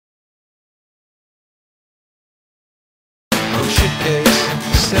Shitcase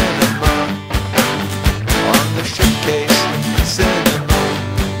Cinema. On the Shitcase Cinema.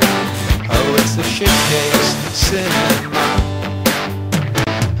 Oh, it's the Shitcase Cinema.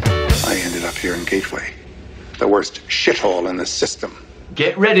 I ended up here in Gateway, the worst shithole in the system.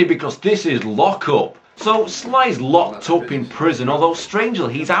 Get ready because this is Lock Up. So Sly's locked up in prison, although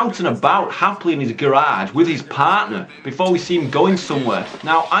strangely he's out and about happily in his garage with his partner before we see him going somewhere.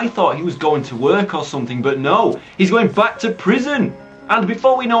 Now I thought he was going to work or something, but no, he's going back to prison. And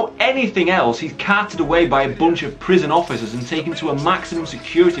before we know anything else, he's carted away by a bunch of prison officers and taken to a maximum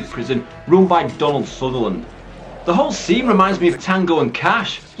security prison run by Donald Sutherland. The whole scene reminds me of Tango and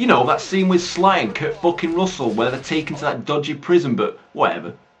Cash. You know, that scene with Sly and Kurt fucking Russell where they're taken to that dodgy prison, but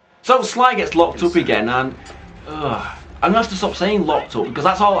whatever. So Sly gets locked up again and... I'm going to have to stop saying locked up because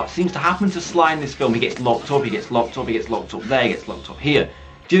that's all that seems to happen to Sly in this film. He gets locked up, he gets locked up, he gets locked up there, he gets locked up here.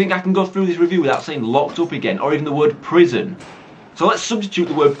 Do you think I can go through this review without saying locked up again or even the word prison? So let's substitute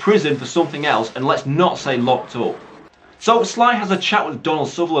the word prison for something else and let's not say locked up. So Sly has a chat with Donald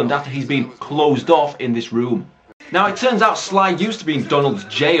Sutherland after he's been closed off in this room. Now it turns out Sly used to be in Donald's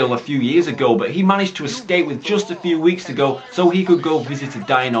jail a few years ago, but he managed to escape with just a few weeks to go so he could go visit a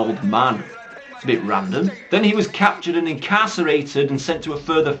dying old man. It's a bit random. Then he was captured and incarcerated and sent to a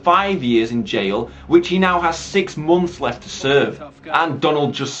further 5 years in jail, which he now has 6 months left to serve. And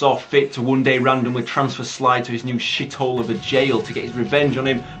Donald just saw fit to one day randomly transfer Sly to his new shithole of a jail to get his revenge on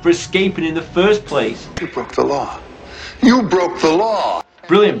him for escaping in the first place. You broke the law. You broke the law!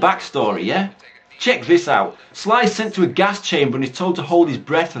 Brilliant backstory, yeah? Check this out. Sly's sent to a gas chamber and is told to hold his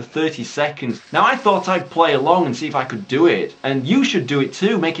breath for 30 seconds. Now I thought I'd play along and see if I could do it. And you should do it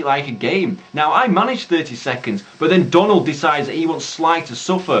too, make it like a game. Now I managed 30 seconds, but then Donald decides that he wants Sly to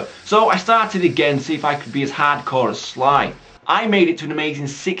suffer. So I started again to see if I could be as hardcore as Sly. I made it to an amazing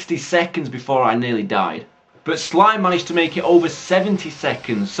 60 seconds before I nearly died. But Sly managed to make it over 70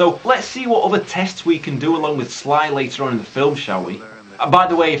 seconds. So let's see what other tests we can do along with Sly later on in the film, shall we? By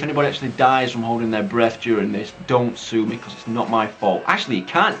the way, if anybody actually dies from holding their breath during this, don't sue me because it's not my fault. Actually, you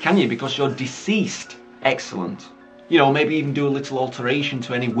can't, can you? Because you're deceased. Excellent. You know, maybe even do a little alteration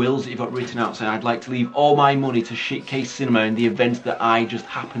to any wills that you've got written out saying I'd like to leave all my money to Shitcase Cinema in the event that I just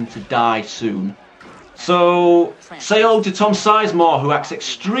happen to die soon. So, say hello to Tom Sizemore, who acts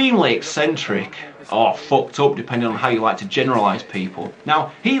extremely eccentric. Or fucked up, depending on how you like to generalise people.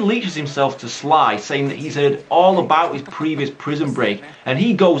 Now, he leeches himself to Sly, saying that he's heard all about his previous prison break, and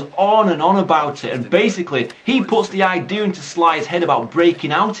he goes on and on about it, and basically, he puts the idea into Sly's head about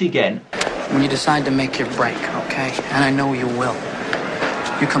breaking out again. When you decide to make your break, okay? And I know you will.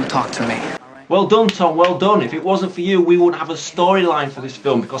 You come talk to me. Well done, Tom, well done. If it wasn't for you, we wouldn't have a storyline for this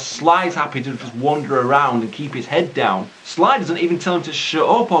film because Sly's happy to just wander around and keep his head down. Sly doesn't even tell him to shut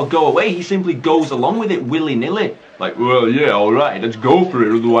up or go away, he simply goes along with it willy-nilly. Like, well, yeah, alright, let's go for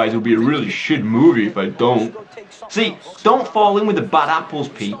it, otherwise it'll be a really shit movie if I don't. See, don't fall in with the bad apples,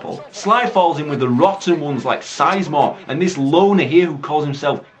 people. Sly falls in with the rotten ones like Sizemore and this loner here who calls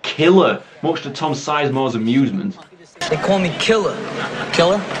himself Killer, much to Tom Sizemore's amusement. They call me Killer.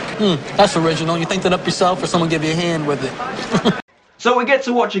 Killer? That's original. You think that up yourself or someone give you a hand with it? So we get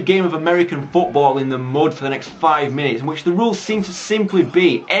to watch a game of American football in the mud for the next 5 minutes in which the rules seem to simply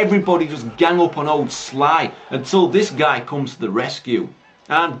be everybody just gang up on old Sly until this guy comes to the rescue.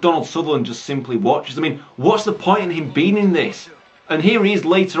 And Donald Sutherland just simply watches. I mean, what's the point in him being in this? And here he is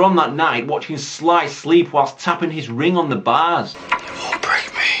later on that night watching Sly sleep whilst tapping his ring on the bars. You won't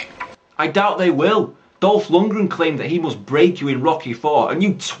break me. I doubt they will. Dolph Lundgren claimed that he must break you in Rocky IV, and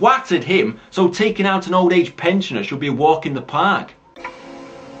you twatted him, so taking out an old age pensioner should be a walk in the park.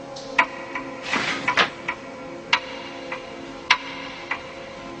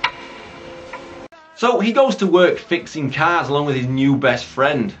 So he goes to work fixing cars along with his new best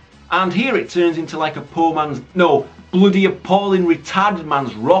friend. And here it turns into like a poor man's, no, bloody appalling retarded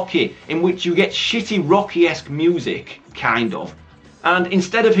man's Rocky, in which you get shitty Rocky-esque music, kind of. And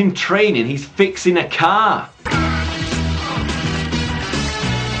instead of him training, he's fixing a car.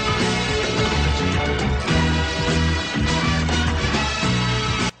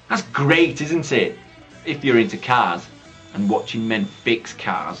 That's great, isn't it? If you're into cars and watching men fix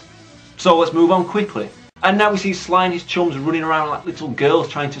cars. So let's move on quickly. And now we see Sly and his chums running around like little girls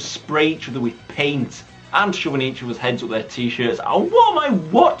trying to spray each other with paint and shoving each other's heads up their t-shirts. Oh, what am I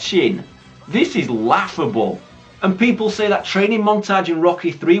watching? This is laughable. And people say that training montage in Rocky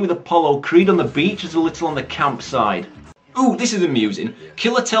III with Apollo Creed on the beach is a little on the camp side. Ooh, this is amusing.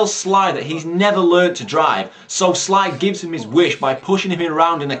 Killer tells Sly that he's never learnt to drive, so Sly gives him his wish by pushing him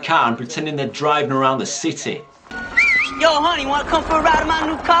around in a car and pretending they're driving around the city. Yo, honey, wanna come for a ride in my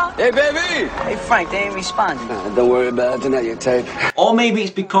new car? Hey, baby! Hey, Frank, they ain't responding. Don't worry about it, tonight, your tape. Or maybe it's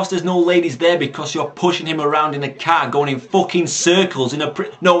because there's no ladies there because you're pushing him around in a car going in fucking circles in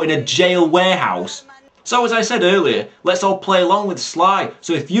a jail warehouse. So as I said earlier, let's all play along with Sly.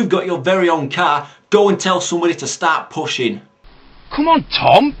 So if you've got your very own car, go and tell somebody to start pushing. Come on,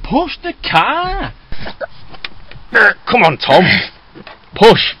 Tom, push the car. Come on, Tom,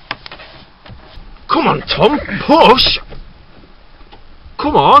 push. Come on, Tom, push.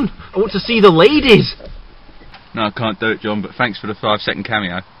 Come on, I want to see the ladies. No, I can't do it, John, but thanks for the 5-second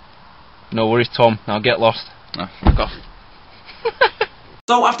cameo. No worries, Tom, I'll get lost. Oh, fuck off.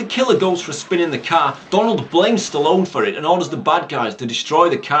 So after Killer goes for a spin in the car, Donald blames Stallone for it and orders the bad guys to destroy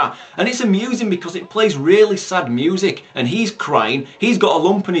the car. And it's amusing because it plays really sad music and he's crying, he's got a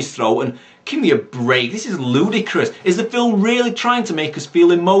lump in his throat, and give me a break, this is ludicrous. Is the film really trying to make us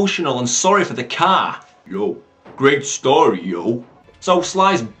feel emotional and sorry for the car? Yo, great story, yo. So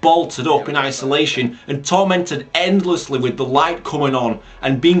Sly's bolted up in isolation and tormented endlessly with the light coming on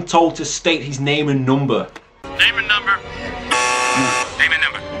and being told to state his name and number. Name and number. Name and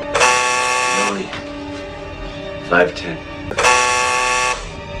number. 510.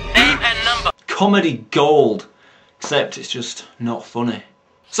 Name and number. Comedy gold, except it's just not funny.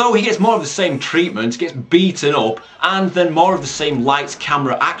 So he gets more of the same treatment, gets beaten up, and then more of the same lights,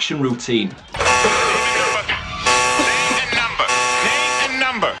 camera, action routine.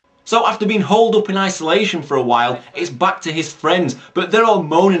 So after being holed up in isolation for a while, it's back to his friends, but they're all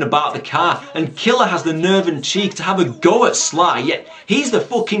moaning about the car, and Killer has the nerve and cheek to have a go at Sly, yet he's the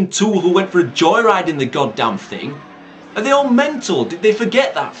fucking tool who went for a joyride in the goddamn thing. Are they all mental? Did they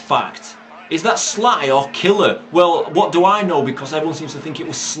forget that fact? Is that Sly or Killer? Well, what do I know, because everyone seems to think it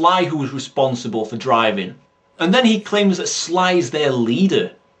was Sly who was responsible for driving. And then he claims that Sly is their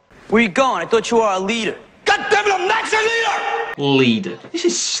leader. Where you going? I thought you were our leader. God damn it, I'm not your leader! Leader. This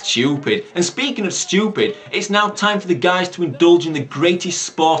is stupid. And speaking of stupid, it's now time for the guys to indulge in the greatest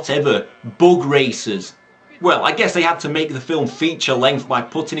sport ever, bug races. Well, I guess they had to make the film feature length by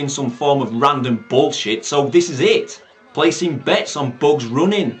putting in some form of random bullshit, so this is it. Placing bets on bugs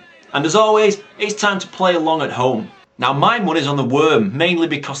running. And as always, it's time to play along at home. Now my money's on the worm, mainly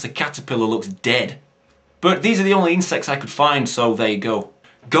because the caterpillar looks dead. But these are the only insects I could find, so there you go.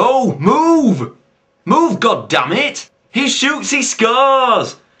 Go! Move! Move, goddammit! He shoots, he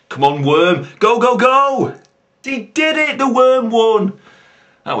scores! Come on, worm, go, go, go! He did it, the worm won!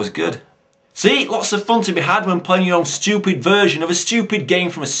 That was good. See, lots of fun to be had when playing your own stupid version of a stupid game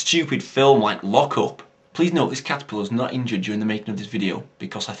from a stupid film like Lock Up. Please note this caterpillar was not injured during the making of this video,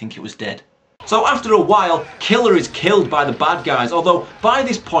 because I think it was dead. So after a while, Killer is killed by the bad guys, although by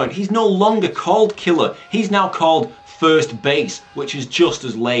this point he's no longer called Killer, he's now called First Base, which is just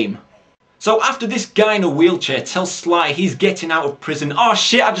as lame. So after this guy in a wheelchair tells Sly he's getting out of prison. Oh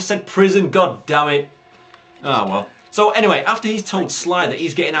shit, I just said prison, god damn it. Oh well. So anyway, after he's told Sly that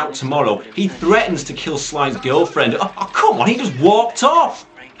he's getting out tomorrow, he threatens to kill Sly's girlfriend. Oh come on, he just walked off.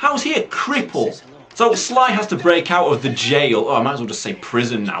 How's he a cripple? So Sly has to break out of the jail, oh I might as well just say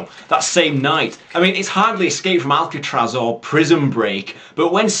prison now, that same night. I mean, it's hardly Escape from Alcatraz or Prison Break,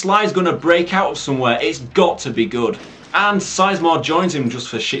 but when Sly's gonna break out of somewhere, it's got to be good. And Sizemore joins him just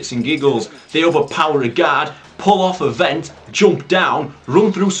for shits and giggles. They overpower a guard, pull off a vent, jump down,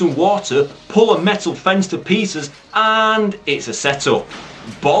 run through some water, pull a metal fence to pieces, and it's a setup.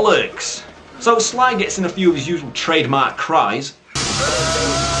 Bollocks! So Sly gets in a few of his usual trademark cries,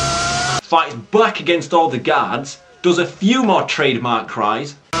 fights back against all the guards, does a few more trademark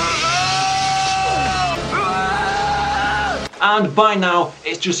cries, and by now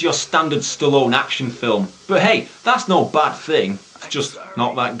it's just your standard Stallone action film. But hey, that's no bad thing, it's just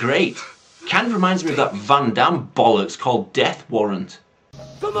not that great. Kind of reminds me of that Van Damme bollocks called Death Warrant.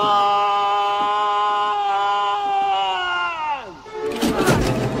 Come on!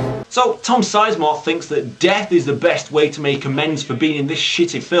 So Tom Sizemore thinks that death is the best way to make amends for being in this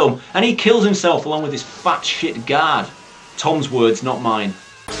shitty film, and he kills himself along with his fat shit guard. Tom's words, not mine.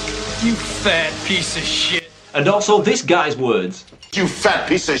 You fat piece of shit. And also this guy's words. You fat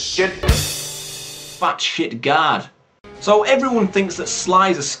piece of shit. Fat shit guard. So everyone thinks that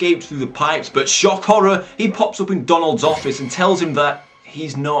Sly's escaped through the pipes, but shock horror, he pops up in Donald's office and tells him that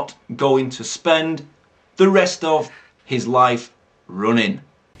he's not going to spend the rest of his life running.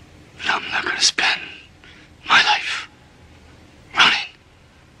 I'm not gonna spend my life running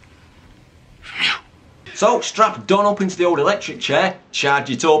from you. So strap Don up into the old electric chair, charge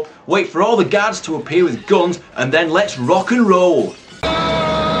it up, wait for all the guards to appear with guns, and then let's rock and roll.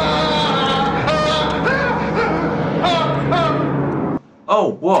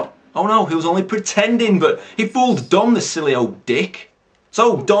 Oh, what? Oh no, he was only pretending, but he fooled Don, the silly old dick.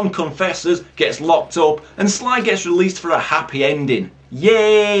 So Don confesses, gets locked up, and Sly gets released for a happy ending.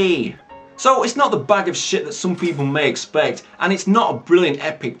 Yay! So it's not the bag of shit that some people may expect, and it's not a brilliant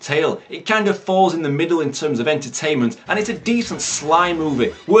epic tale. It kind of falls in the middle in terms of entertainment, and it's a decent Sly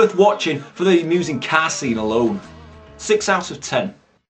movie, worth watching for the amusing car scene alone. 6 out of 10.